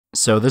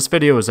So this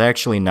video is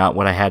actually not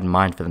what I had in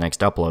mind for the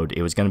next upload.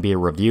 It was going to be a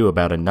review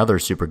about another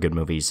super good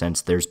movie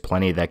since there's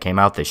plenty that came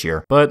out this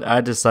year. But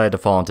I decided to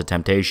fall into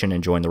temptation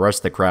and join the rest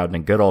of the crowd in a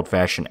good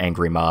old-fashioned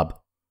angry mob.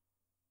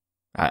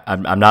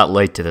 I'm not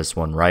late to this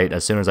one, right?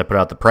 As soon as I put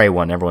out the Prey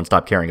one, everyone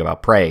stopped caring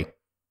about Prey.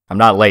 I'm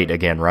not late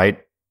again, right?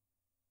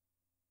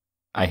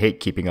 I hate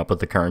keeping up with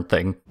the current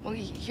thing. Well,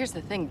 here's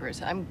the thing,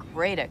 Bruce. I'm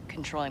great at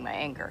controlling my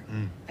anger.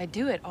 I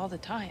do it all the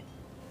time.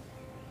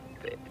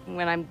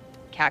 When I'm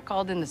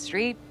catcalled in the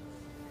street,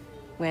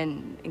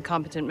 when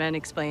incompetent men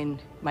explain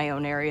my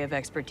own area of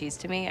expertise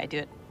to me, I do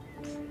it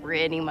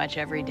pretty much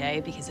every day,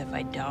 because if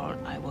I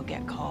don't, I will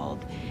get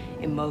called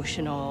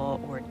emotional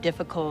or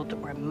difficult,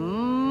 or I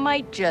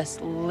might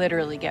just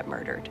literally get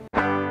murdered.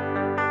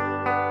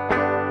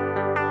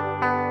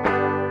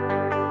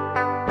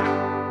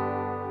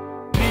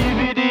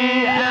 BBD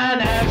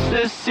and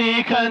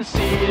ecstasy,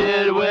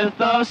 conceited with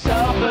low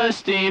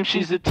self-esteem.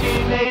 She's a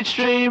teenage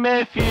dream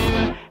if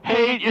you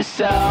hate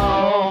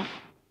yourself.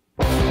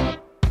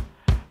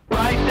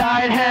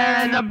 Bright-dyed hair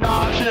and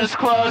obnoxious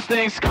clothes,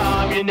 thinks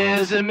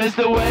communism is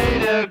the way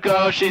to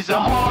go. She's a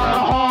whore, a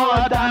hole,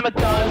 a dime a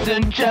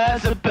dozen,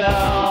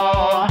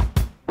 Jezebel.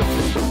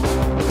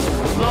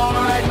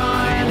 Low-right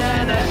mind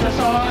and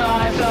SSR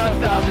eyes,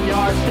 1,000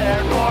 yards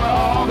stare for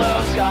all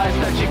those guys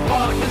that you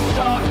fucked and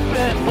sucked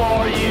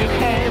before you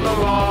came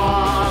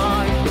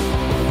along.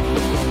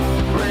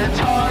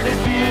 Retarded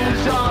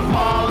views on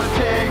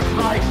politics,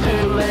 likes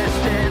to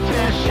listen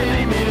to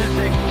shitty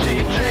music. She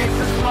drinks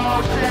and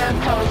smokes and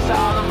toasts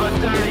out of a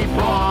dirty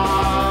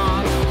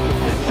bong.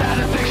 It's sad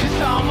to think she's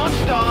someone's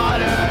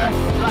daughter,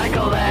 like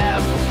a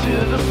lamb to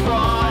the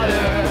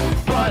slaughter.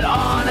 But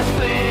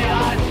honestly,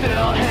 I'd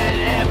still hit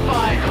if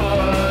I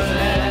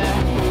could.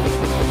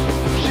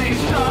 She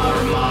saw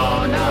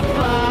Ramona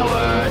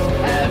Flowers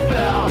and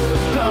felt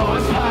so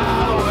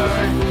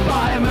empowered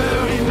by a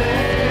movie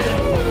made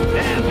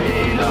in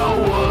Pino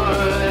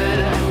Wood.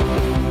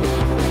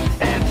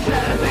 It's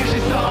sad to think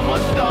she's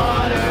someone's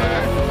daughter,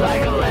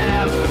 like a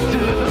lamb to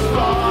the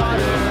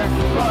slaughter.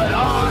 But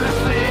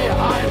honestly,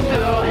 I'd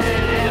still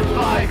hit if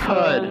I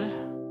could.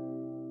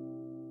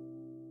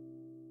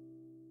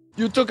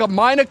 You took a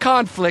minor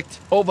conflict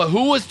over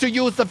who was to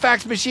use the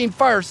fax machine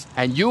first,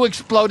 and you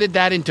exploded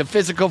that into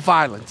physical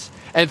violence.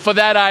 And for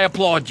that, I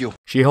applaud you.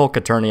 She-Hulk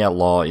Attorney at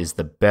Law is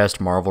the best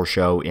Marvel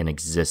show in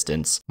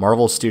existence.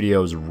 Marvel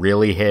Studios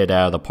really hit it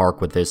out of the park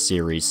with this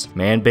series.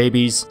 Man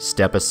babies,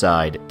 step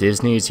aside.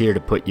 Disney is here to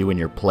put you in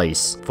your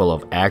place. Full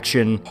of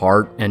action,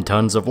 heart, and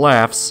tons of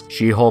laughs,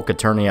 She-Hulk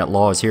Attorney at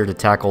Law is here to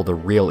tackle the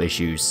real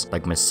issues,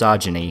 like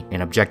misogyny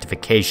and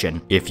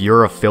objectification. If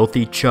you're a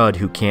filthy chud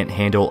who can't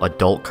handle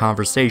adult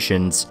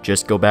conversations,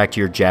 just go back to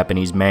your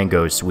Japanese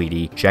mango,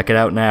 sweetie. Check it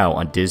out now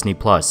on Disney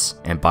Plus,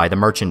 and buy the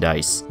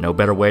merchandise. No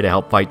better way to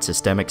help fight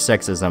systemic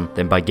sexism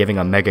than by giving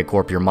a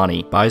megacorp your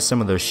money. Buy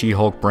some of the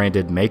She-Hulk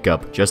branded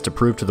makeup just to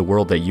prove to the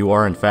world that you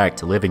are in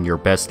fact living your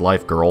best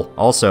life, girl.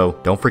 Also,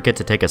 don't forget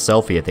to take a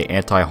selfie at the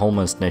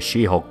anti-homelessness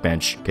She-Hulk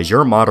bench, cause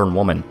you're a modern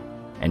woman,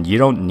 and you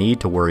don't need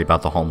to worry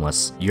about the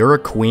homeless. You're a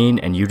queen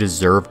and you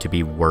deserve to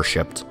be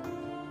worshipped.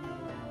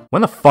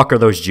 When the fuck are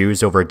those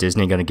Jews over at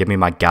Disney gonna give me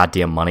my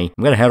goddamn money?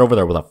 I'm gonna head over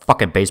there with a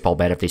fucking baseball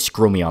bat if they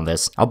screw me on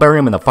this. I'll bury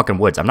them in the fucking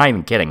woods. I'm not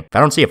even kidding. If I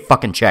don't see a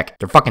fucking check,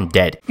 they're fucking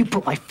dead. You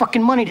put my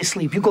fucking money to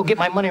sleep. You go get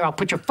my money or I'll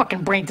put your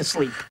fucking brain to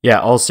sleep.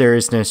 Yeah, all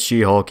seriousness,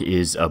 She-Hulk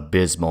is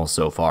abysmal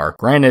so far.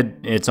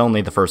 Granted, it's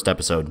only the first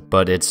episode,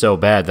 but it's so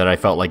bad that I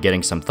felt like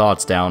getting some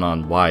thoughts down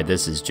on why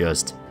this is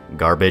just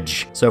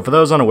garbage. So for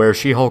those unaware,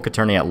 She-Hulk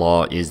Attorney at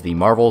Law is the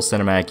Marvel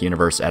Cinematic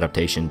Universe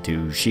adaptation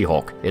to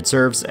She-Hulk. It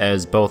serves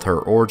as both her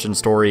origin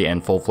story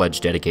and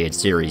full-fledged dedicated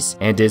series,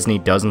 and Disney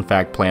does in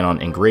fact plan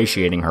on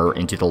ingratiating her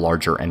into the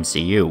larger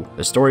MCU.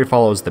 The story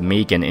follows the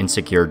meek and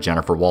insecure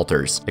Jennifer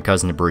Walters, the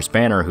cousin of Bruce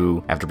Banner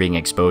who, after being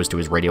exposed to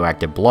his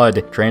radioactive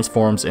blood,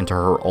 transforms into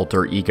her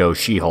alter ego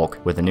She-Hulk.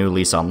 With a new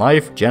lease on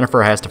life,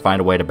 Jennifer has to find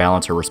a way to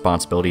balance her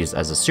responsibilities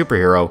as a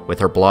superhero with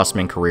her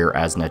blossoming career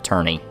as an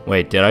attorney.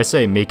 Wait, did I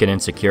say meek and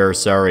insecure?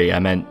 Sorry, I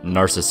meant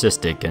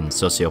narcissistic and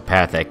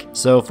sociopathic.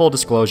 So full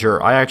disclosure,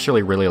 I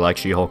actually really like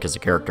She-Hulk as a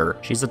character.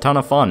 She's a ton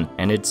of fun,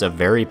 and it's a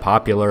very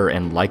popular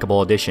and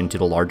likable addition to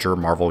the larger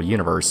Marvel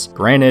universe.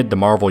 Granted, the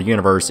Marvel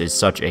universe is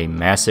such a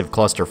massive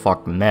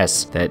clusterfuck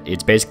mess that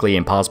it's basically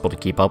impossible to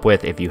keep up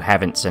with if you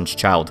haven't since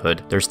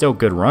childhood. There's still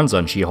good runs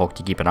on She-Hulk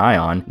to keep an eye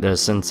on. The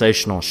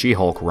sensational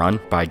She-Hulk run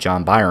by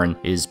John Byrne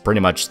is pretty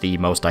much the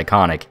most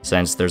iconic,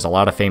 since there's a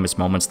lot of famous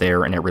moments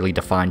there and it really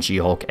defines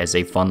She-Hulk as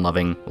a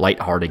fun-loving,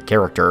 light-hearted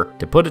character.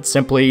 To put it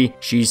simply,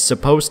 she's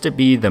supposed to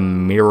be the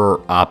mirror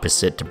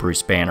opposite to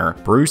Bruce Banner.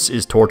 Bruce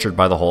is tortured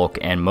by the Hulk,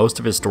 and most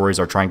of his stories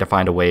are trying to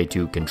find a way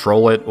to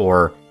control it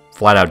or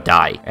flat out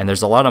die. And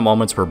there's a lot of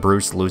moments where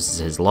Bruce loses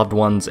his loved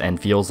ones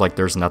and feels like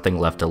there's nothing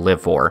left to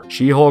live for.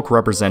 She-Hulk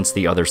represents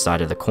the other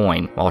side of the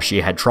coin. While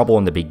she had trouble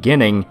in the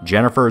beginning,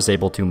 Jennifer is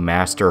able to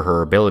master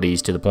her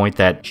abilities to the point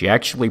that she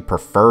actually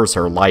prefers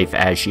her life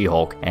as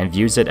She-Hulk and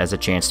views it as a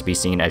chance to be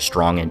seen as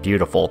strong and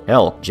beautiful.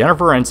 Hell,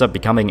 Jennifer ends up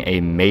becoming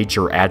a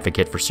major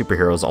advocate for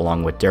superheroes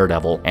along with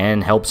Daredevil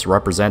and helps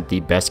represent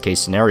the best case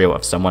scenario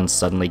of someone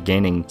suddenly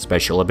gaining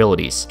special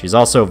abilities. She's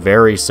also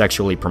very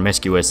sexually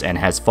promiscuous and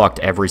has fucked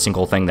every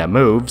single thing that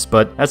moves,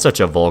 but that's such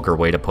a vulgar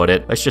way to put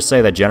it. Let's just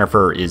say that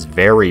Jennifer is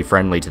very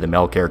friendly to the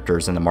male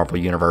characters in the Marvel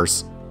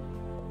Universe.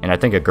 And I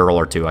think a girl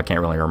or two, I can't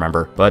really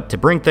remember. But to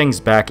bring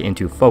things back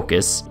into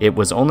focus, it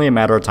was only a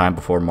matter of time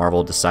before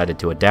Marvel decided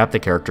to adapt the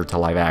character to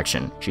live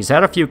action. She's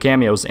had a few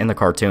cameos in the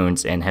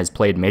cartoons and has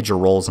played major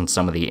roles in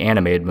some of the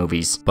animated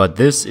movies, but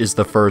this is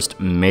the first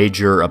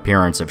major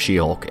appearance of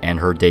She-Hulk and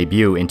her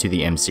debut into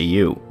the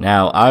MCU.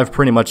 Now, I've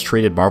pretty much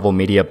treated Marvel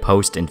media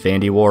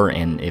post-Infinity War,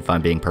 and if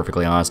I'm being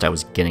perfectly honest, I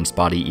was getting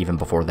spotty even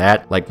before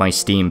that, like my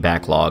Steam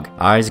backlog.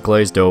 Eyes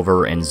glazed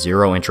over and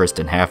zero interest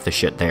in half the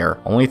shit there.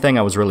 Only thing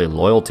I was really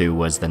loyal to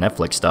was the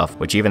Netflix stuff,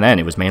 which even then,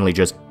 it was mainly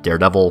just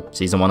Daredevil,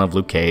 Season 1 of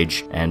Luke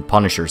Cage, and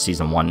Punisher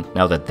Season 1.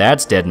 Now that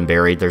that's dead and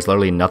buried, there's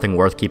literally nothing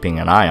worth keeping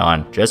an eye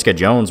on. Jessica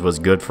Jones was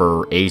good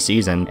for a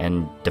season,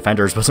 and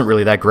Defenders wasn't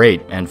really that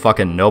great, and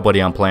fucking nobody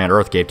on planet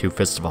Earth gave two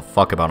fists of a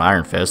fuck about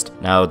Iron Fist.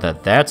 Now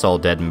that that's all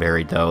dead and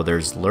buried though,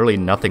 there's literally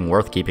nothing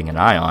worth keeping an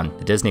eye on.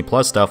 The Disney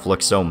Plus stuff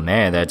looks so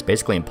meh that it's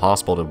basically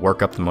impossible to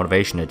work up the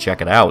motivation to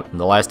check it out. And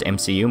the last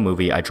MCU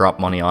movie I dropped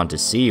money on to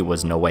see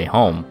was No Way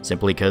Home,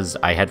 simply because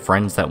I had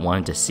friends that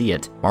wanted to see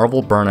it.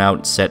 Marvel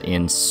burnout set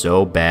in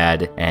so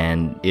bad,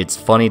 and it's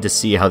funny to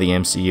see how the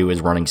MCU is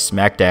running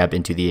smack dab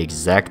into the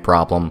exact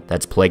problem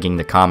that's plaguing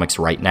the comics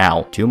right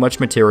now. Too much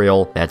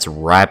material that's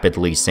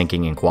rapidly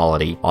sinking in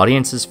quality.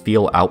 Audiences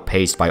feel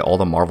outpaced by all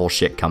the Marvel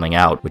shit coming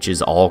out, which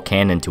is all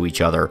canon to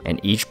each other, and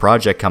each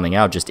project coming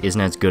out just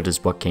isn't as good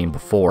as what came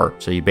before,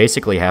 so you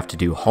basically have to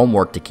do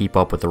homework to keep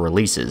up with the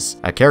releases.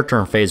 A character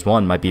in Phase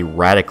 1 might be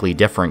radically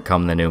different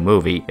come the new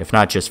movie, if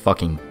not just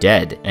fucking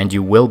dead, and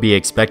you will be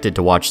expected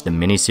to watch the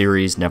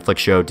miniseries, Netflix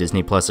show,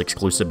 Disney Plus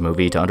exclusive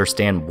movie to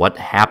understand what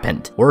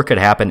happened. Or it could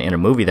happen in a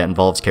movie that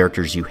involves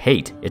characters you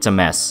hate. It's a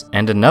mess.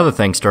 And another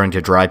thing starting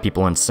to drive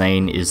people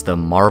insane is the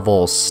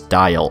Marvel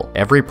style.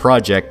 Every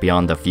project,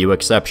 beyond the few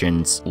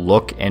exceptions,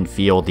 look and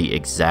feel the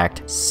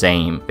exact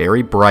same.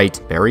 Very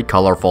bright, very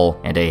colorful,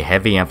 and a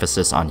heavy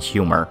emphasis on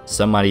humor.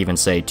 Some might even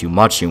say too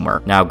much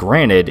humor. Now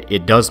granted,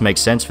 it does make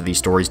sense for these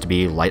stories to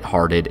be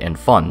lighthearted and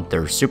fun.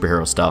 They're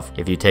superhero stuff.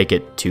 If you take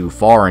it too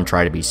far and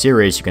try to be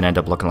serious, you can end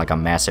up looking like a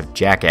massive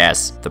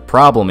jackass. The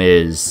problem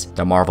is,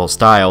 the Marvel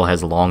style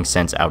has long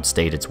since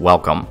outstayed its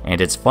welcome, and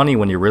it's funny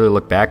when you really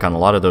look back on a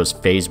lot of those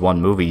Phase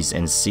 1 movies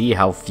and see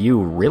how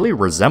few really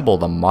resemble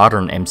the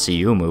modern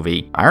MCU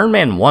movie. Iron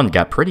Man 1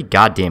 got pretty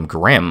goddamn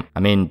grim. I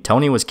mean,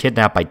 Tony was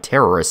kidnapped by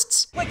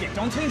terrorists. Click it,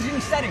 don't change any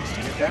settings,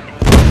 okay?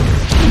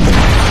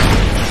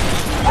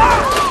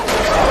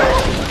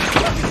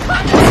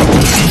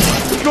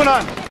 What's going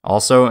on?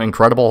 Also,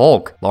 Incredible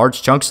Hulk.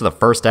 Large chunks of the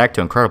first act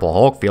to Incredible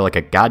Hulk feel like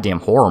a goddamn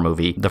horror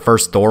movie. The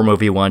first Thor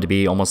movie wanted to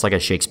be almost like a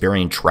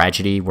Shakespearean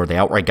tragedy where they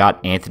outright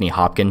got Anthony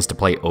Hopkins to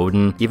play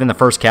Odin. Even the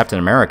first Captain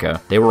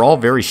America. They were all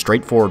very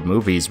straightforward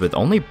movies with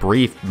only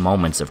brief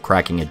moments of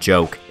cracking a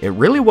joke. It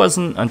really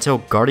wasn't until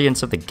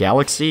Guardians of the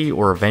Galaxy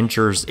or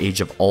Avengers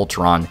Age of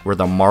Ultron where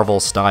the Marvel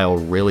style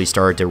really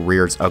started to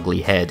rear its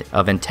ugly head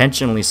of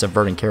intentionally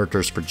subverting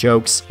characters for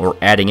jokes or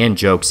adding in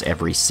jokes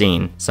every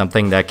scene.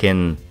 Something that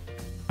can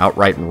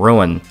outright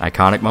ruin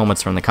iconic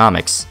moments from the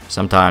comics.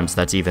 Sometimes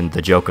that's even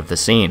the joke of the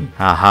scene.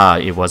 Haha,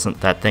 it wasn't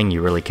that thing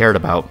you really cared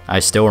about. I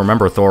still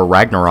remember Thor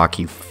Ragnarok,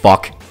 you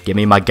fuck. Give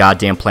me my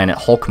goddamn Planet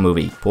Hulk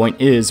movie. Point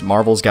is,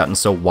 Marvel's gotten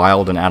so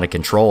wild and out of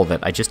control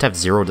that I just have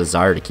zero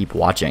desire to keep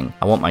watching.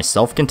 I want my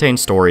self-contained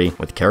story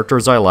with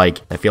characters I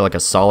like that feel like a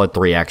solid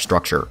 3-act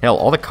structure. Hell,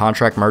 all the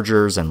contract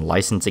mergers and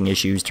licensing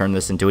issues turn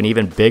this into an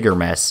even bigger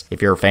mess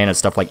if you're a fan of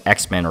stuff like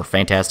X-Men or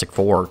Fantastic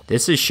Four.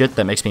 This is shit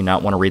that makes me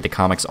not want to read the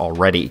comics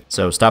already,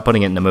 so stop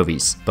putting it in the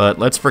movies. But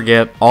let's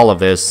forget all of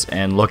this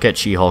and look at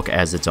She-Hulk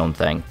as its own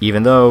thing.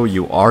 Even though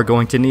you are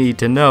going to need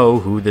to know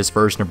who this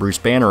version of Bruce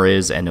Banner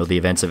is and know the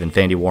events of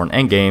Infinity War and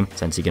Endgame,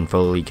 since he can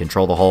fully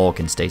control the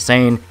Hulk and stay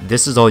sane,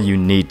 this is all you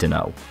need to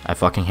know. I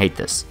fucking hate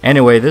this.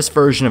 Anyway, this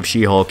version of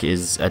She-Hulk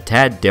is a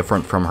tad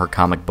different from her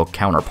comic book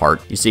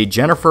counterpart. You see,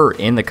 Jennifer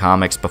in the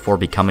comics before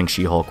becoming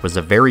She-Hulk was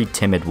a very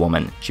timid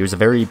woman. She was a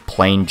very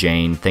plain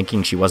Jane,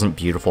 thinking she wasn't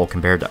beautiful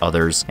compared to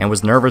others, and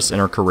was nervous in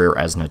her career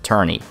as an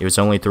attorney. It was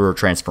only through her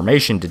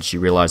transformation did she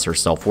realize her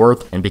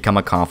self-worth and become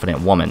a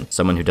confident woman,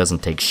 someone who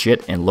doesn't take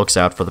shit and looks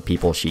out for the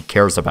people she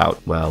cares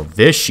about. Well,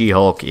 this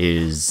She-Hulk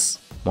is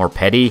more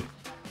petty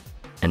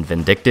and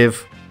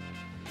vindictive,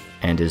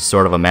 and is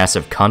sort of a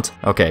massive cunt.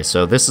 Okay,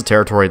 so this is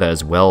territory that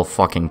is well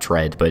fucking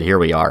tread, but here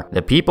we are.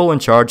 The people in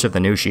charge of the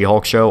new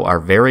She-Hulk show are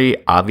very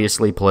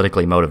obviously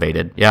politically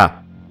motivated.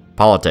 Yeah,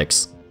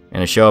 politics.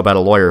 In a show about a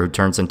lawyer who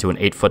turns into an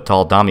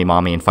 8-foot-tall dummy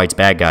mommy and fights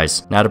bad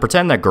guys. Now, to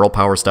pretend that girl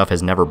power stuff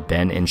has never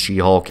been in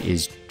She-Hulk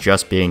is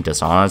just being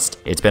dishonest.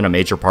 It's been a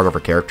major part of her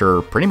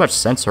character pretty much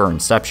since her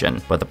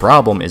inception, but the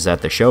problem is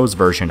that the show's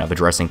version of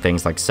addressing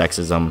things like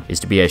sexism is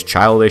to be as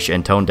childish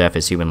and tone-deaf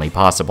as humanly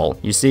possible.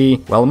 You see,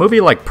 while a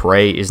movie like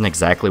Prey isn't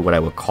exactly what I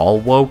would call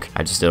woke,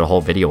 I just did a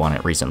whole video on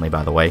it recently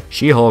by the way,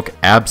 She-Hulk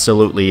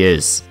absolutely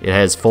is. It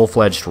has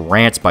full-fledged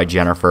rants by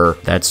Jennifer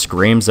that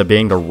screams of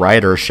being the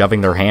writer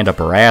shoving their hand up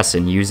her ass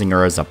and using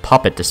her as a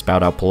puppet to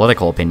spout out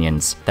political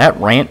opinions. That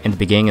rant in the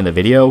beginning of the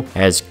video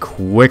has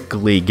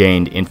quickly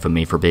gained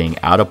infamy for being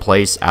out of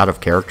place, out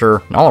of character,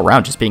 and all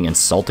around just being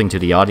insulting to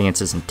the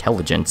audience's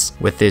intelligence.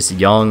 With this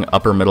young,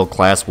 upper middle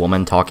class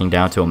woman talking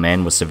down to a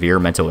man with severe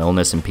mental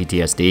illness and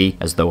PTSD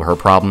as though her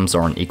problems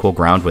are on equal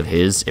ground with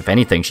his. If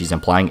anything, she's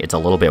implying it's a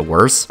little bit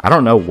worse. I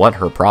don't know what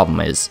her problem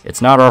is.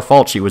 It's not our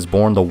fault she was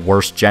born the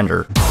worst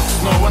gender.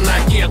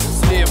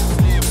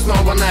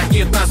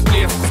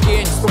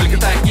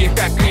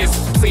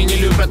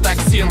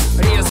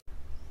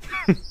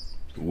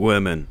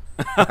 Women.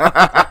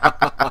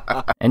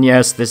 And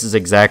yes, this is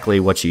exactly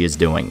what she is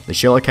doing. The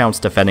Shill account's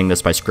defending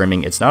this by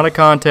screaming, it's not a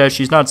contest,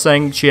 she's not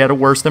saying she had it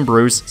worse than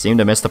Bruce. Seem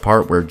to miss the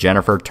part where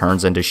Jennifer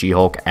turns into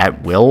She-Hulk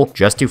at will,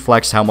 just to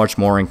flex how much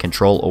more in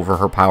control over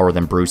her power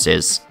than Bruce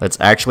is. Let's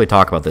actually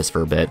talk about this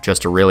for a bit,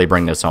 just to really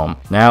bring this home.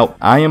 Now,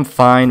 I am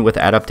fine with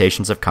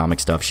adaptations of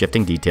comic stuff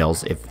shifting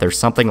details if there's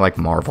something like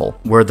Marvel,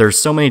 where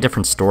there's so many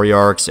different story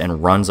arcs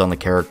and runs on the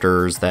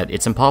characters that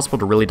it's impossible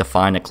to really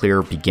define a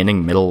clear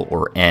beginning, middle,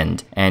 or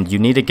end, and you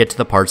need to get to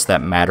the parts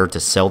that matter to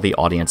sell the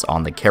audience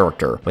on the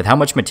character. With how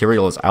much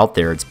material is out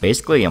there, it's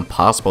basically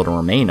impossible to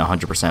remain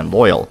 100%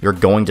 loyal. You're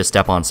going to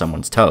step on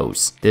someone's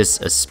toes. This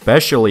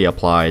especially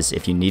applies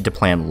if you need to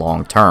plan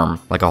long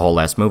term, like a whole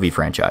ass movie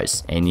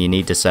franchise, and you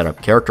need to set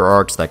up character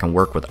arcs that can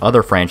work with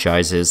other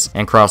franchises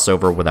and cross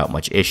over without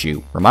much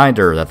issue.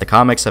 Reminder that the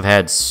comics have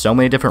had so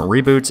many different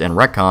reboots and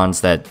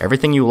retcons that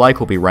everything you like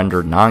will be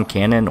rendered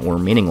non-canon or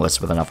meaningless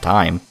with enough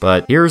time.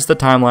 But here's the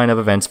timeline of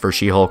events for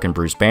She-Hulk and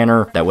Bruce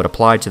Banner that would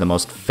apply to the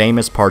most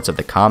famous parts of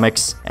the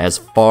comics as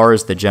far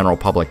as the general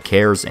public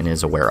cares and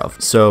is aware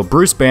of. So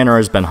Bruce Banner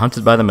has been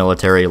hunted by the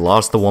military,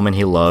 lost the woman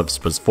he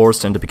loves, was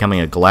forced into becoming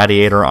a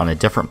gladiator on a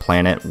different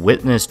planet,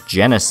 witnessed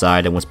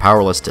genocide and was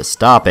powerless to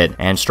stop it,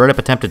 and straight up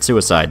attempted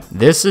suicide.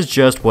 This is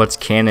just what's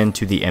canon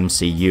to the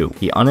MCU.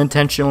 He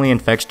unintentionally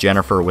infects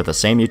Jennifer with the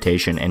same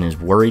mutation and is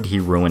worried he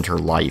ruined her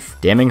life,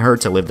 damning her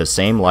to live the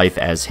same life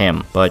as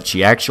him, but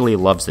she actually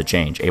loves the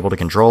change, able to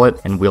control it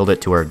and wield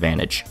it to her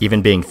advantage,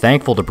 even being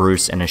thankful to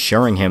Bruce and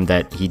assuring him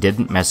that he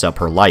didn't mess up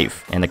her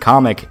life. In the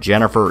comic,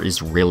 Jennifer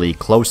is really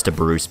close to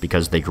Bruce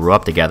because they grew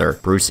up together,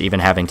 Bruce even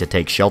having to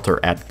take shelter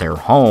at their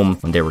home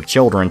when they were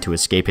children to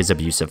escape his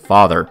abusive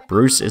father.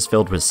 Bruce is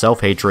filled with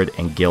self-hatred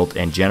and guilt,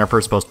 and Jennifer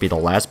is supposed to be the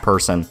last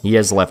person he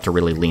has left to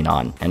really lean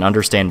on and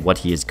understand what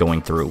he is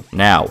going through.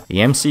 Now, the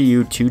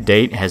MCU to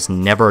date has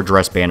never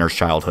addressed Banner's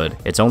childhood.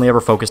 It's only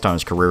ever focused on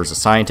his career as a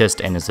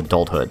scientist and his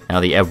adulthood. Now,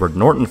 the Edward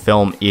Norton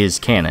film is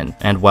canon,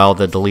 and while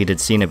the deleted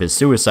scene of his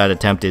suicide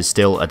attempt is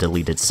still a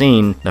deleted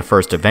scene, the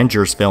first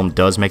Avengers film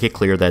does make it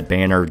clear that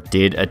Banner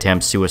did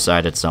attempt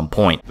suicide at some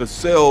point. The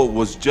cell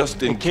was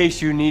just in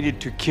case you needed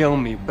to kill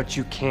me, but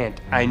you can't.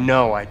 I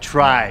know, I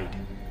tried.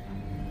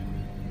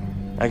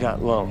 I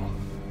got low.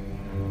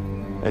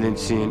 I didn't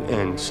see an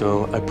end,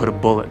 so I put a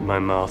bullet in my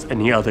mouth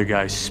and the other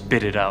guy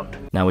spit it out.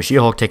 Now, with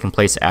She-Hulk taking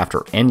place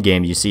after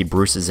Endgame, you see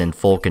Bruce is in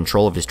full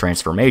control of his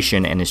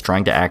transformation and is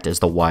trying to act as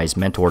the wise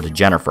mentor to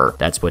Jennifer.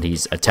 That's what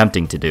he's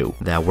attempting to do.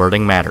 That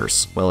wording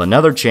matters. Well,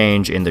 another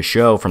change in the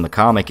show from the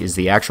comic is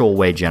the actual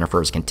way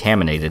Jennifer is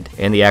contaminated.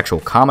 In the actual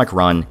comic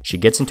run, she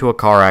gets into a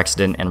car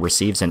accident and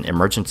receives an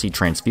emergency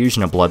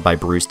transfusion of blood by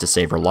Bruce to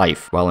save her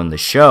life. While in the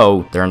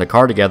show, they're in the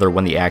car together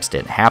when the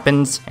accident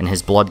happens and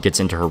his blood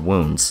gets into her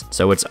wounds.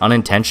 So it's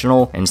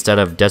unintentional instead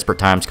of desperate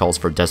times calls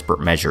for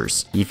desperate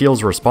measures. He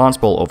feels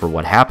responsible over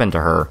what happened to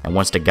her and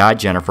wants to guide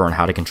Jennifer on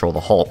how to control the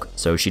Hulk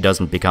so she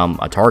doesn't become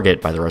a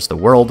target by the rest of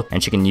the world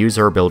and she can use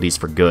her abilities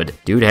for good.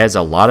 Dude has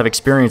a lot of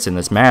experience in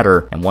this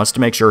matter and wants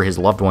to make sure his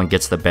loved one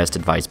gets the best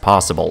advice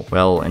possible.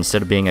 Well,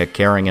 instead of being a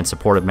caring and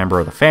supportive member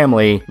of the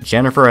family,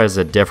 Jennifer has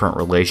a different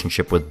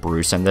relationship with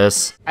Bruce in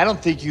this. I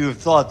don't think you have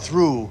thought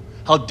through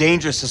how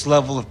dangerous this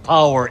level of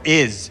power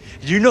is.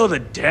 Do you know the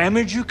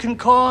damage you can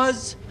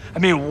cause? I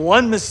mean,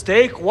 one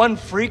mistake, one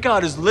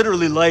freakout is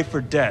literally life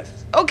or death.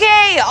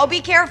 Okay, I'll be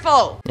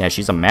careful. Yeah,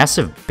 she's a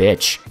massive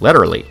bitch,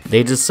 literally.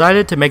 They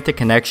decided to make the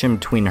connection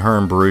between her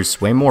and Bruce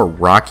way more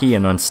rocky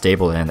and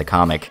unstable than in the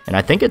comic, and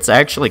I think it's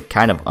actually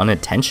kind of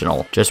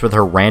unintentional. Just with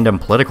her random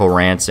political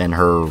rants and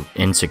her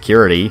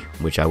insecurity,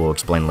 which I will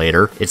explain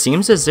later, it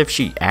seems as if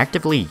she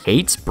actively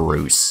hates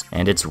Bruce,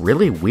 and it's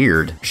really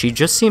weird. She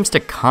just seems to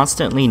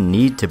constantly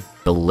need to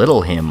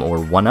belittle him or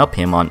one-up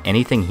him on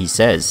anything he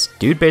says.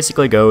 Dude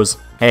basically goes,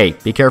 hey,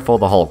 be careful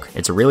of the Hulk.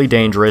 It's really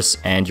dangerous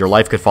and your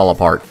life could fall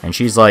apart. And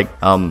she's like,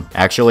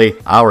 actually,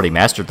 I already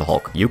mastered the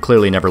Hulk. You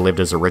clearly never lived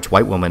as a rich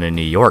white woman in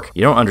New York.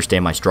 You don't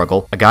understand my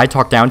struggle. A guy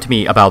talked down to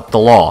me about the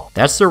law.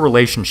 That's their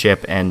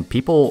relationship, and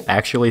people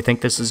actually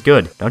think this is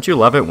good. Don't you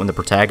love it when the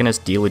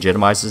protagonist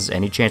delegitimizes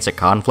any chance at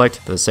conflict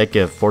for the sake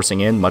of forcing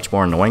in much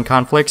more annoying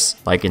conflicts?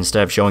 Like,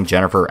 instead of showing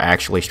Jennifer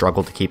actually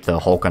struggle to keep the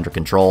Hulk under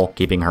control,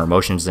 keeping her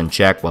emotions in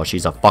check while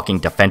she's a fucking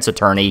defense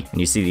attorney, and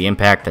you see the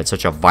impact that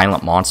such a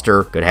violent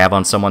monster could have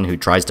on someone who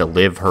tries to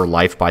live her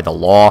life by the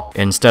law.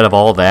 Instead of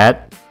all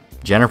that,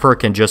 Jennifer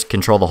can just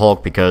control the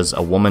Hulk because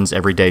a woman's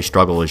everyday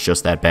struggle is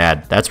just that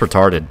bad. That's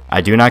retarded. I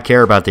do not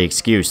care about the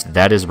excuse.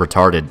 That is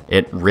retarded.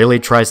 It really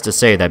tries to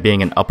say that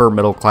being an upper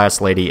middle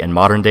class lady in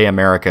modern day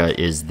America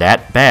is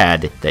that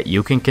bad that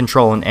you can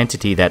control an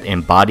entity that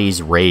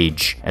embodies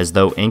rage, as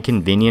though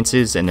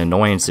inconveniences and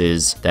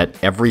annoyances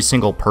that every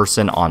single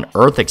person on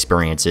Earth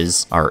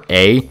experiences are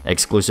A,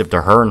 exclusive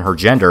to her and her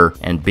gender,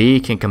 and B,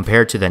 can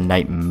compare to the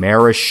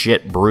nightmarish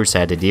shit Bruce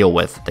had to deal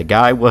with. The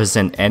guy was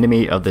an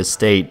enemy of the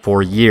state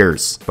for years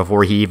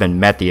before he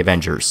even met the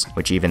Avengers,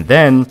 which even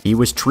then, he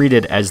was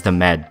treated as the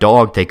mad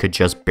dog they could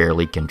just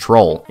barely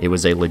control. It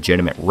was a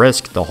legitimate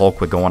risk the Hulk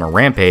would go on a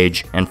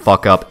rampage and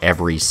fuck up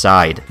every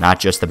side,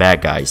 not just the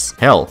bad guys.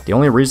 Hell, the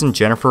only reason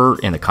Jennifer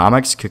in the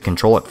comics could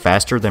control it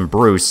faster than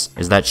Bruce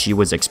is that she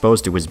was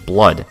exposed to his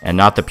blood, and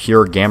not the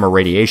pure gamma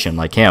radiation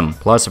like him.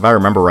 Plus, if I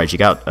remember right, she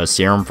got a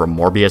serum from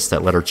Morbius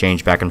that let her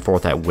change back and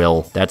forth at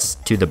will. That's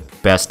to the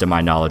best of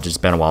my knowledge. It's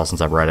been a while since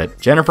I've read it.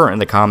 Jennifer in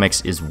the comics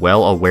is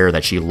well aware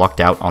that she lucked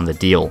out on the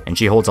deal, and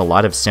she holds a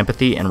lot of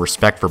sympathy and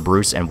respect for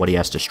Bruce and what he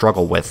has to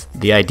struggle with.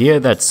 The idea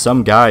that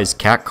some guy's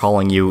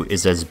catcalling you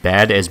is as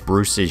bad as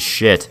Bruce's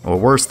shit, or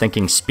worse,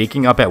 thinking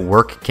speaking up at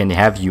work can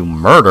have you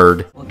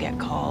murdered, Will get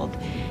called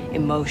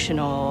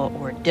emotional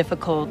or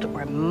difficult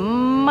or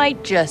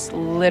might just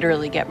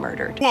literally get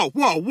murdered. Whoa,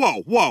 whoa,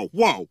 whoa, whoa,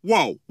 whoa,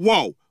 whoa,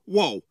 whoa,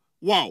 whoa,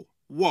 whoa,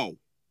 whoa,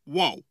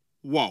 whoa,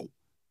 whoa.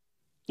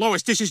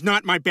 Lois, this is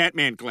not my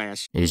Batman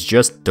glass. is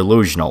just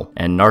delusional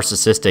and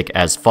narcissistic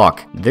as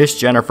fuck. This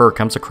Jennifer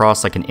comes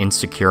across like an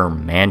insecure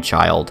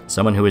man-child,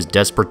 someone who is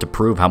desperate to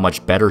prove how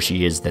much better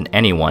she is than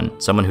anyone,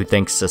 someone who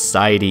thinks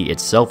society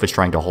itself is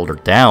trying to hold her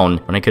down,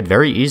 when it could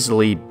very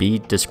easily be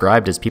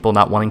described as people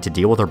not wanting to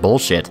deal with her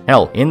bullshit.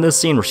 Hell, in this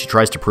scene where she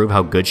tries to prove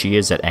how good she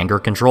is at anger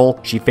control,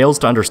 she fails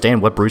to understand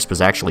what Bruce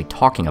was actually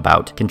talking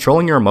about.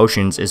 Controlling your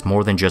emotions is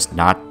more than just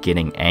not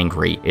getting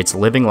angry. It's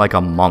living like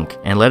a monk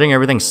and letting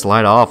everything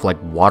slide off like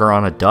water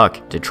on a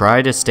duck, to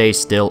try to stay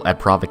still at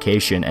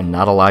provocation and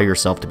not allow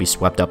yourself to be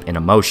swept up in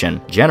emotion.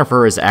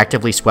 Jennifer is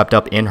actively swept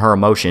up in her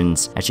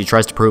emotions as she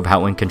tries to prove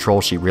how in control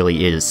she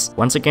really is.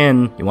 Once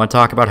again, you want to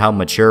talk about how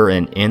mature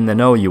and in the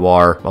know you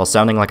are, while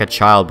sounding like a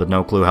child with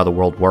no clue how the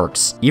world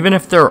works. Even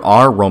if there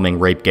are roaming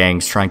rape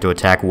gangs trying to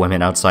attack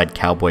women outside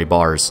cowboy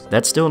bars,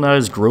 that's still not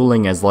as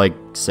grueling as, like,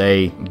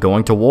 say,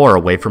 going to war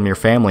away from your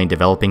family and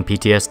developing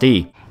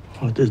PTSD.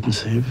 Oh, it didn't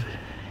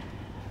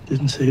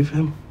save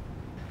him?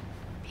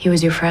 He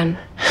was your friend?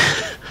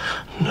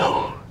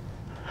 No.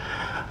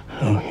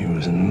 No, he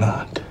was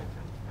not.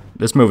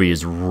 This movie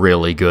is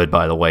really good,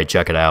 by the way.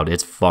 Check it out.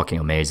 It's fucking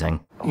amazing.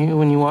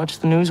 When you watch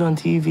the news on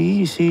TV,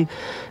 you see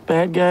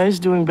bad guys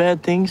doing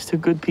bad things to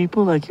good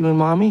people like you and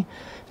Mommy.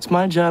 It's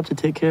my job to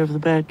take care of the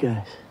bad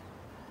guys.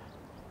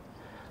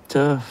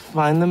 To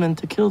find them and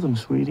to kill them,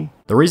 sweetie.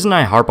 The reason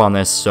I harp on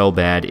this so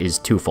bad is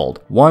twofold.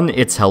 One,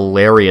 it's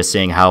hilarious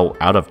seeing how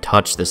out of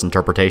touch this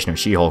interpretation of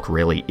She-Hulk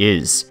really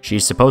is.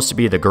 She's supposed to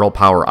be the girl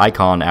power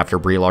icon after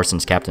Brie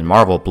Larson's Captain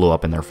Marvel blew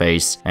up in their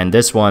face, and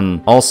this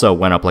one also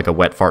went up like a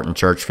wet fart in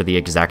church for the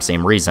exact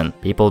same reason.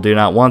 People do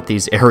not want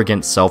these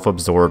arrogant,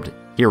 self-absorbed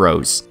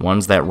heroes,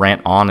 ones that rant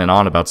on and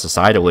on about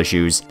societal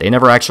issues they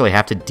never actually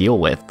have to deal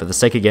with for the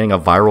sake of getting a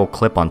viral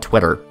clip on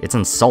Twitter. It's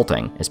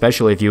insulting,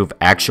 especially if you've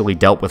actually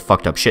dealt with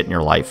fucked up shit in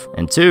your life.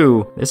 And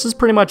two, this is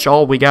pretty much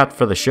all we got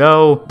for the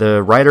show.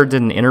 The writer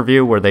did an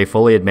interview where they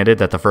fully admitted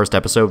that the first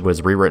episode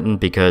was rewritten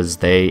because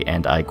they,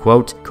 and I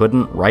quote,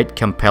 couldn't write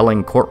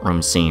compelling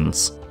courtroom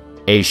scenes.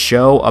 A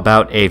show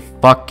about a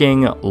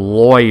fucking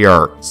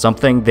lawyer,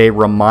 something they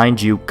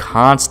remind you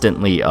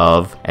constantly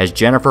of as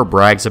Jennifer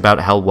brags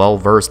about how well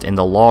versed in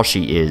the law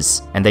she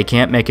is, and they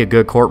can't make a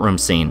good courtroom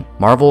scene.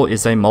 Marvel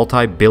is a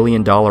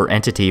multi-billion-dollar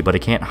entity, but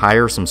it can't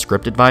hire some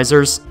script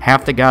advisors.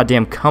 Half the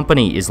goddamn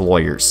company is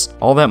lawyers.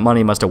 All that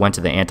money must have went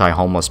to the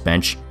anti-homeless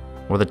bench,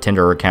 or the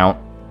Tinder account.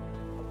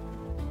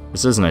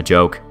 This isn't a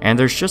joke, and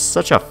there's just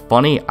such a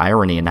funny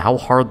irony in how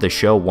hard the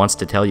show wants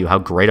to tell you how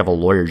great of a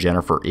lawyer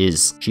Jennifer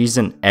is. She's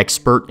an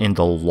expert in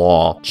the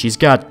law. She's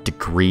got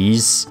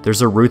degrees.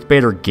 There's a Ruth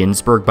Bader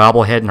Ginsburg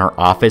bobblehead in her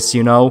office,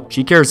 you know?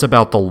 She cares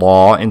about the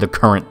law and the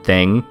current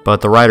thing,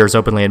 but the writers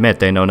openly admit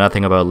they know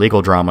nothing about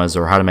legal dramas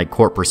or how to make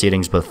court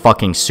proceedings with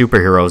fucking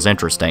superheroes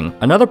interesting.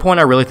 Another point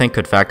I really think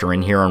could factor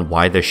in here on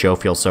why the show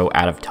feels so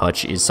out of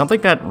touch is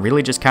something that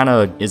really just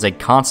kinda is a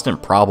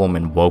constant problem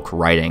in woke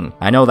writing.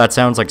 I know that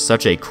sounds like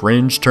such a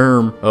cringe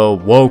term. Oh,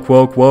 woke,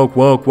 woke, woke,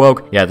 woke,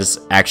 woke. Yeah, this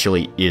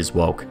actually is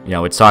woke. You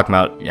know, it's talking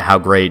about how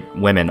great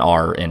women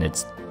are, and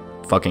it's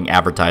fucking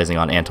advertising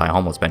on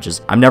anti-homeless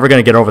benches. I'm never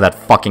gonna get over that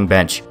fucking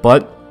bench.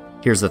 But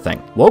here's the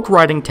thing. Woke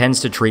writing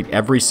tends to treat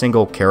every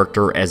single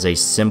character as a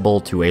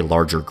symbol to a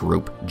larger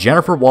group.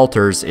 Jennifer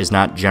Walters is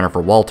not Jennifer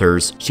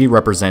Walters, she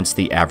represents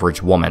the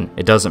average woman.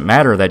 It doesn't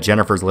matter that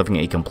Jennifer's living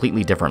a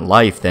completely different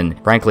life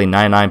than, frankly,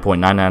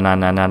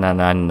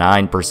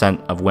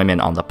 99.9999999% of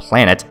women on the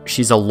planet.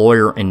 She's a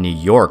lawyer in New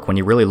York. When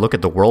you really look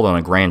at the world on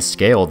a grand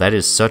scale, that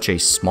is such a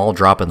small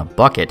drop in the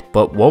bucket,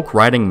 but woke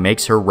writing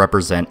makes her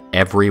represent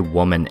every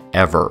woman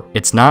ever.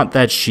 It's not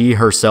that she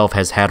herself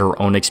has had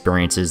her own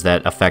experiences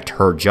that affect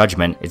her judgment.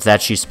 It's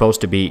that she's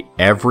supposed to be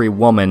every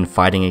woman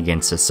fighting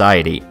against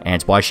society, and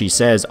it's why she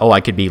says, oh,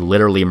 I could be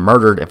literally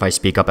murdered if I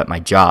speak up at my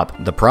job.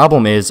 The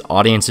problem is,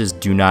 audiences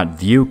do not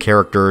view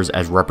characters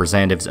as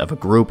representatives of a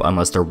group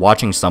unless they're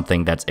watching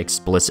something that's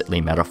explicitly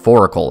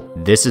metaphorical.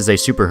 This is a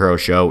superhero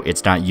show,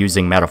 it's not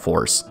using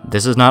metaphors.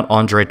 This is not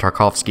Andrei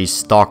Tarkovsky's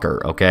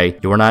Stalker, okay?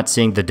 You are not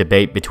seeing the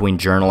debate between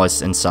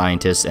journalists and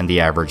scientists and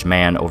the average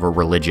man over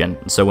religion.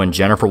 So when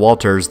Jennifer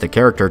Walters, the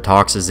character,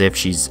 talks as if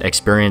she's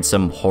experienced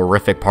some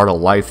horrific part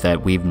of life that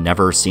we've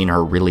never seen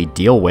her really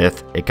deal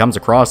with, it comes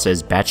across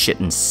as batshit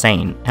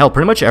insane. Hell,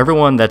 pretty much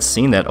everyone that's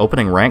seen that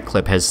opening rant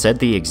clip has said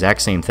the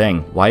exact same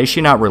thing. Why is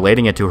she not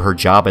relating it to her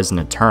job as an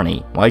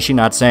attorney? Why is she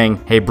not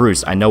saying, hey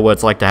Bruce, I know what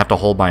it's like to have to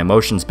hold my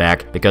emotions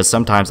back because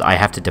sometimes I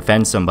have to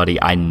defend somebody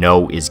I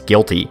know is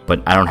guilty,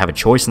 but I don't have a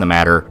choice in the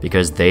matter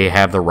because they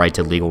have the right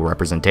to legal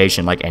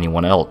representation like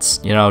anyone else.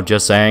 You know,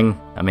 just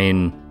saying. I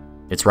mean,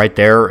 it's right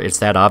there, it's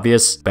that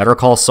obvious. Better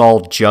Call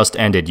Saul just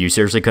ended. You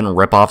seriously couldn't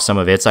rip off some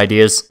of its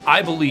ideas?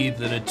 I believe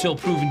that until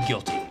proven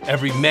guilty,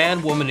 every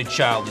man, woman, and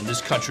child in this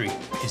country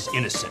is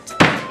innocent.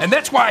 And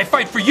that's why I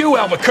fight for you,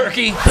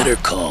 Albuquerque! Better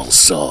Call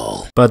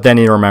Saul. But then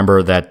you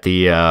remember that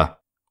the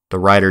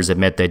writers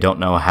admit they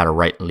don't know how to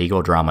write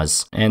legal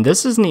dramas. And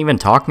this isn't even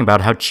talking about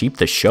how cheap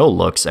the show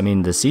looks. I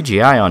mean, the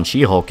CGI on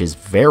She-Hulk is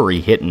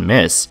very hit and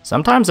miss.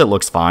 Sometimes it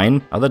looks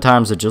fine, other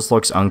times it just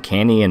looks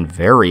uncanny and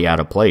very out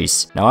of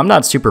place. Now, I'm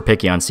not super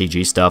picky on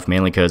CG stuff,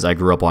 mainly because I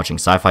grew up watching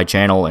Sci-Fi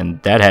Channel, and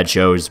that had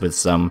shows with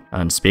some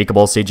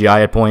unspeakable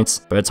CGI at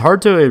points, but it's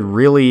hard to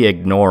really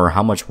ignore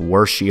how much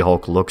worse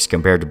She-Hulk looks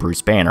compared to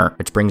Bruce Banner,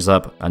 which brings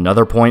up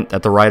another point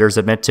that the writers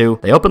admit to.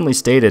 They openly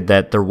stated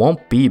that there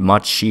won't be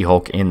much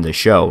She-Hulk in the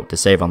show to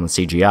save on the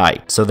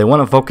CGI. So they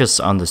want to focus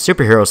on the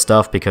superhero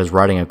stuff because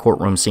writing a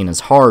courtroom scene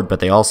is hard, but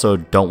they also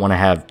don't want to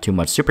have too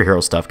much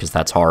superhero stuff because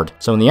that's hard.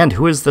 So in the end,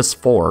 who is this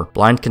for?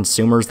 Blind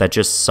consumers that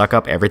just suck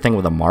up everything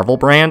with a Marvel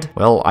brand?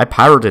 Well, I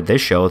pirated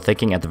this show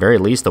thinking at the very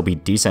least there'll be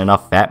decent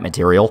enough fat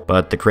material,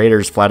 but the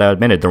creators flat out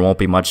admitted there won't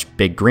be much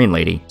big green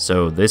lady.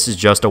 So this is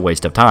just a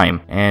waste of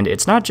time. And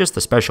it's not just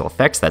the special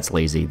effects that's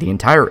lazy. The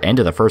entire end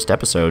of the first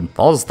episode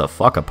falls the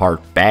fuck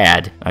apart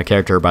bad. A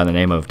character by the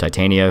name of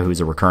Titania,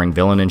 who's a recurring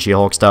villain in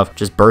She-Hulk stuff,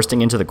 just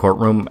bursting into the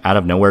courtroom out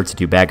of nowhere to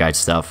do bad guy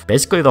stuff.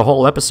 Basically, the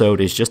whole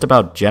episode is just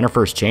about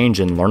Jennifer's change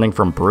and learning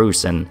from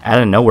Bruce, and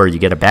out of nowhere you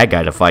get a bad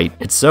guy to fight.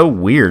 It's so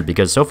weird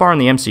because so far in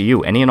the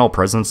MCU, any and all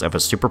presence of a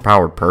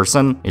superpowered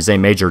person is a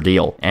major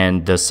deal,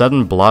 and the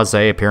sudden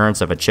blasé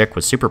appearance of a chick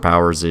with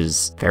superpowers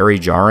is very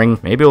jarring.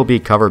 Maybe it'll be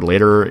covered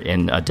later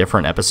in a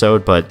different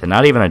episode, but to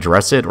not even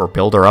address it or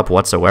build her up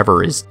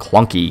whatsoever is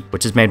clunky,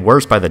 which is made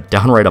worse by the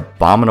downright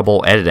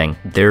abominable editing.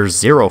 There's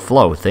zero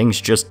flow,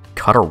 things just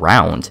cut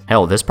around.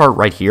 Hell, this part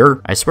right here,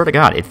 I swear to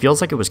God, it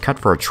feels like it was cut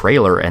for a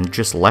trailer and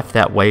just left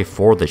that way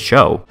for the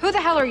show. Who the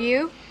hell are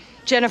you?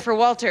 Jennifer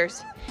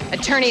Walters,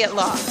 attorney at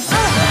law.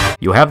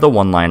 You have the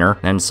one-liner,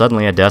 and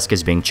suddenly a desk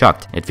is being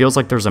chucked. It feels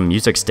like there's a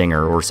music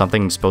stinger or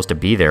something supposed to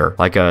be there,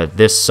 like a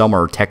this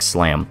summer text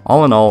slam.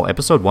 All in all,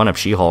 episode 1 of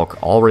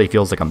She-Hulk already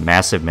feels like a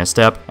massive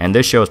misstep, and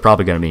this show is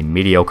probably going to be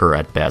mediocre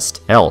at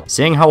best. Hell,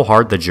 seeing how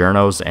hard the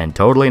journos and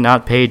totally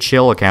not paid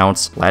shill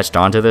accounts latched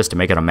onto this to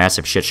make it a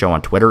massive shit show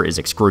on Twitter is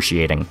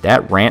excruciating.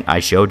 That rant I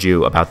showed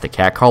you about the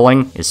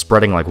catcalling is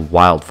spreading like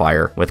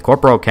wildfire, with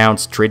corporate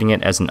accounts treating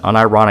it as an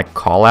unironic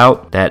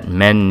call-out that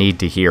men need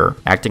to hear,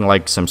 acting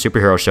like some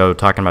superhero show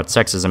talking about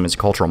sexism is a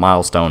cultural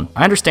milestone.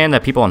 I understand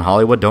that people in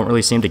Hollywood don't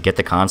really seem to get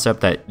the concept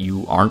that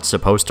you aren't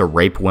supposed to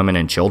rape women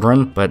and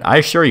children, but I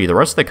assure you the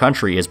rest of the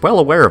country is well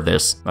aware of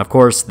this. Of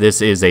course,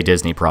 this is a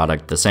Disney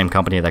product, the same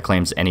company that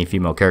claims any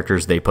female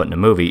characters they put in a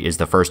movie is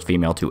the first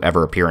female to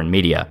ever appear in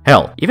media.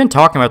 Hell, even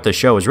talking about this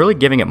show is really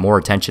giving it more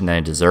attention than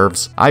it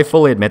deserves. I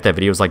fully admit that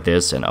videos like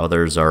this and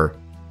others are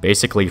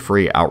basically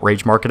free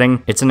outrage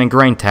marketing. It's an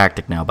ingrained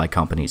tactic now by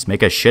companies.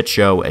 Make a shit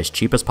show as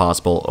cheap as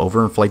possible,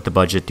 overinflate the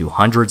budget to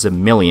hundreds of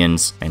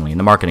millions, mainly in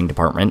the marketing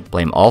department,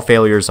 blame all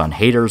failures on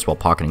haters while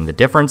pocketing the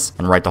difference,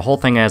 and write the whole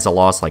thing as a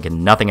loss like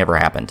nothing ever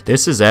happened.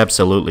 This is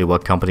absolutely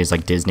what companies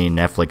like Disney and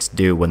Netflix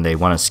do when they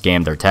want to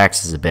scam their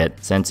taxes a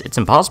bit, since it's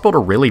impossible to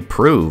really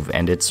prove,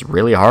 and it's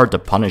really hard to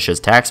punish as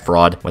tax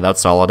fraud without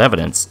solid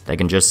evidence. They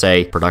can just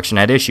say, production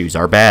had issues,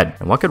 are bad,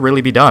 and what could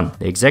really be done?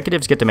 The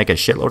executives get to make a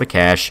shitload of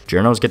cash,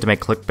 journos get to make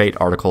clickbait clickbait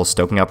articles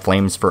stoking up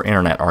flames for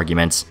internet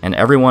arguments, and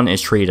everyone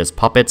is treated as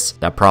puppets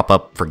that prop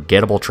up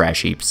forgettable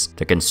trash heaps.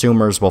 The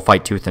consumers will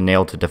fight tooth and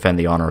nail to defend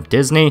the honor of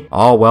Disney,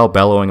 all while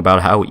bellowing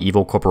about how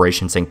evil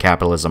corporations and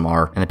capitalism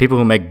are, and the people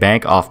who make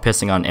bank off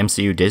pissing on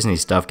MCU Disney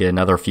stuff get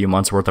another few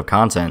months worth of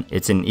content.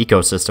 It's an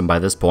ecosystem by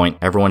this point,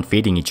 everyone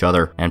feeding each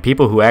other, and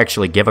people who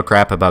actually give a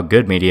crap about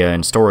good media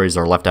and stories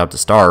are left out to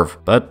starve.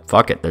 But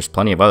fuck it, there's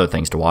plenty of other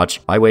things to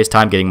watch. Why waste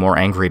time getting more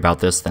angry about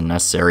this than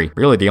necessary?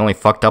 Really, the only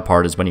fucked up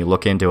part is when you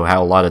look into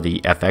how a lot of the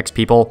FX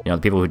people, the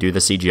people who do the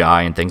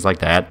CGI and things like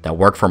that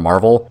work for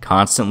Marvel,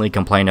 constantly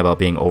complain about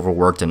being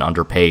overworked and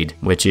underpaid,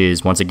 which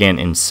is, once again,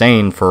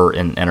 insane for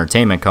an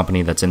entertainment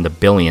company that's in the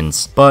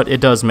billions. But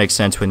it does make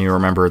sense when you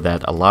remember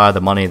that a lot of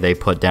the money they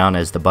put down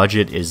as the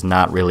budget is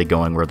not really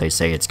going where they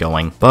say it's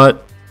going.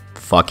 But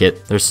fuck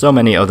it. There's so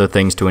many other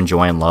things to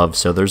enjoy and love,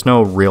 so there's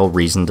no real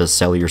reason to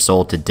sell your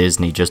soul to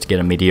Disney just to get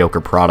a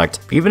mediocre product.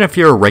 Even if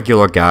you're a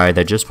regular guy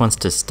that just wants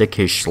to stick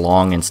his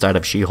schlong inside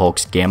of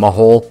She-Hulk's gamma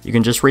hole, you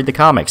can just read the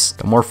comics.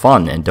 They're more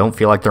fun and don't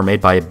feel like they're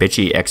made by a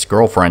bitchy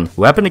ex-girlfriend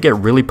who happened to get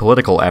really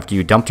political after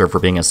you dumped her for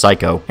being a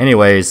psycho.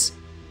 Anyways,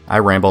 I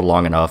rambled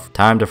long enough.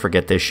 Time to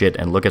forget this shit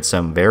and look at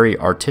some very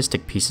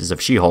artistic pieces of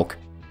She-Hulk.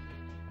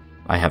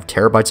 I have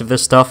terabytes of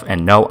this stuff,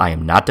 and no, I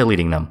am not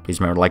deleting them.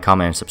 Please remember to like,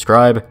 comment, and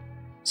subscribe.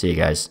 See you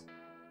guys.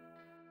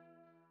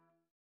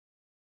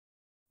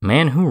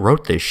 Man, who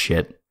wrote this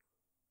shit?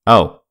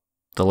 Oh,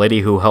 the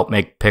lady who helped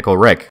make Pickle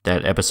Rick,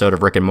 that episode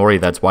of Rick and Morty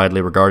that's widely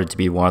regarded to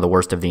be one of the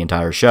worst of the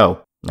entire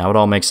show. Now it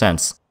all makes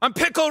sense. I'm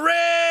Pickle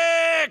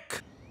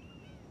Rick!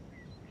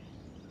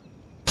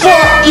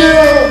 Fuck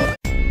you!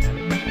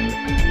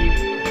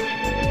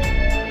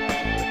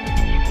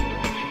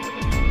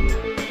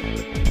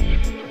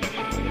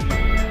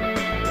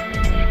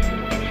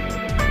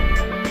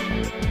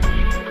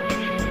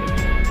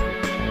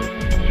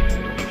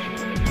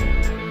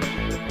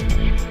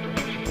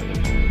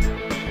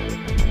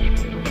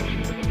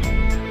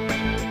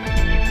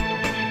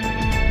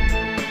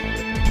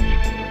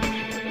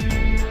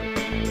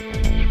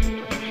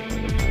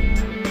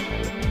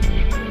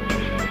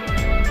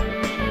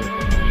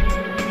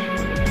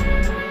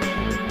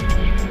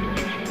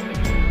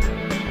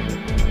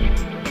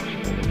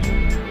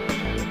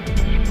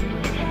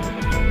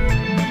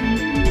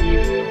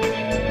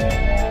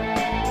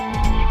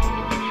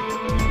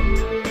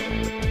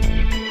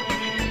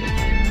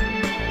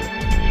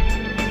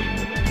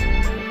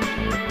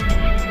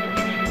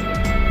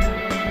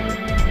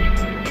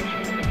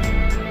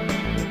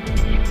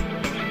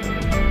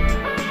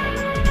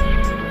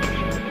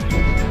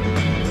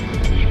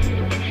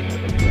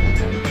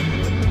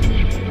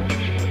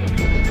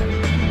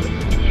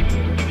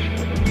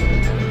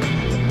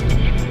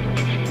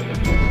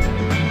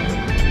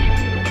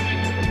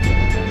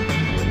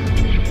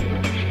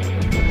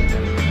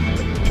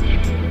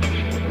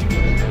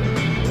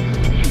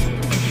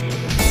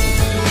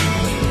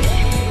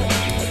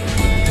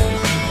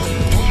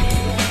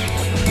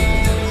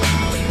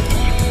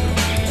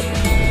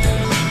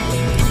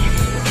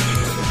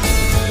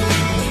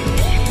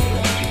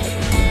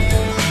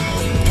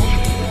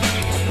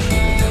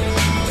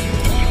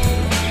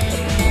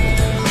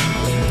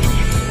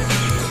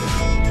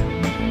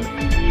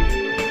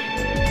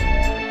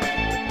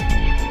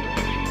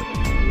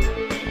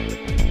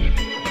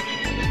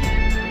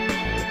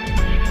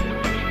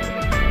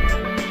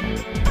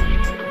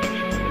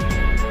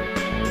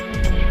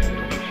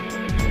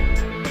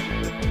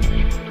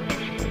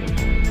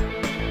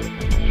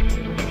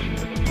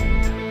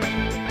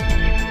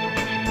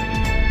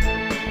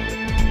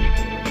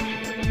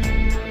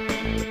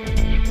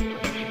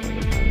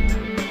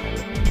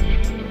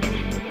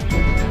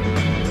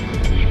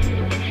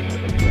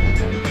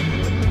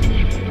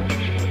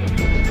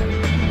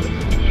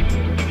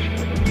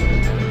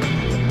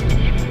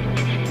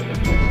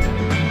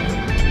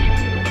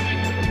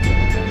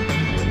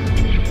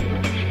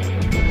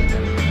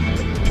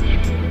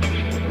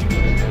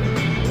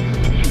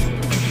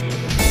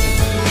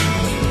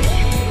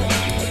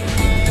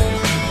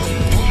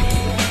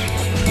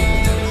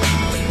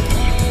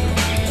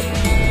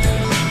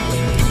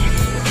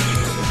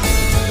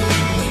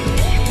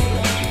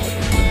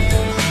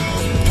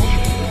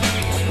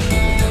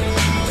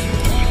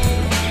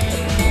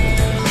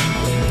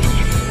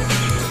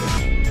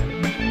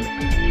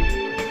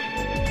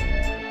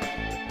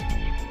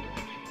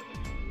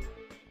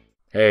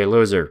 Hey,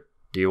 loser,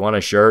 do you want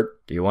a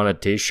shirt? Do you want a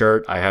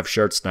t-shirt? I have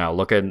shirts now.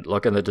 Look in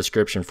the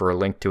description for a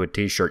link to a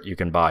t-shirt you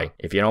can buy.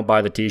 If you don't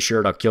buy the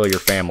t-shirt, I'll kill your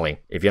family.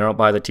 If you don't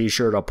buy the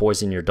t-shirt, I'll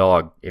poison your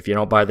dog. If you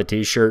don't buy the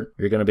t-shirt,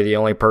 you're going to be the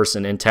only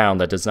person in town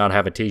that does not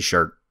have a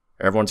t-shirt.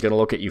 Everyone's going to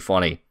look at you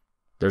funny.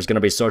 There's going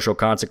to be social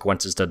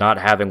consequences to not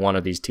having one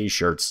of these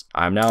t-shirts.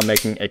 I'm now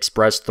making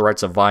express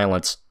threats of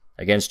violence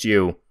against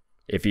you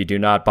if you do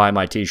not buy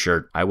my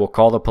t-shirt. I will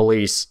call the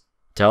police,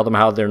 tell them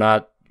how they're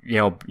not,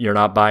 you're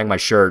not buying my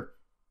shirt.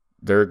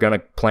 They're going to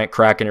plant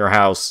crack in your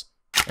house,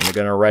 and they're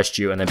going to arrest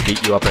you and then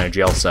beat you up in a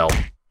jail cell.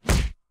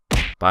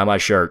 Buy my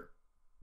shirt.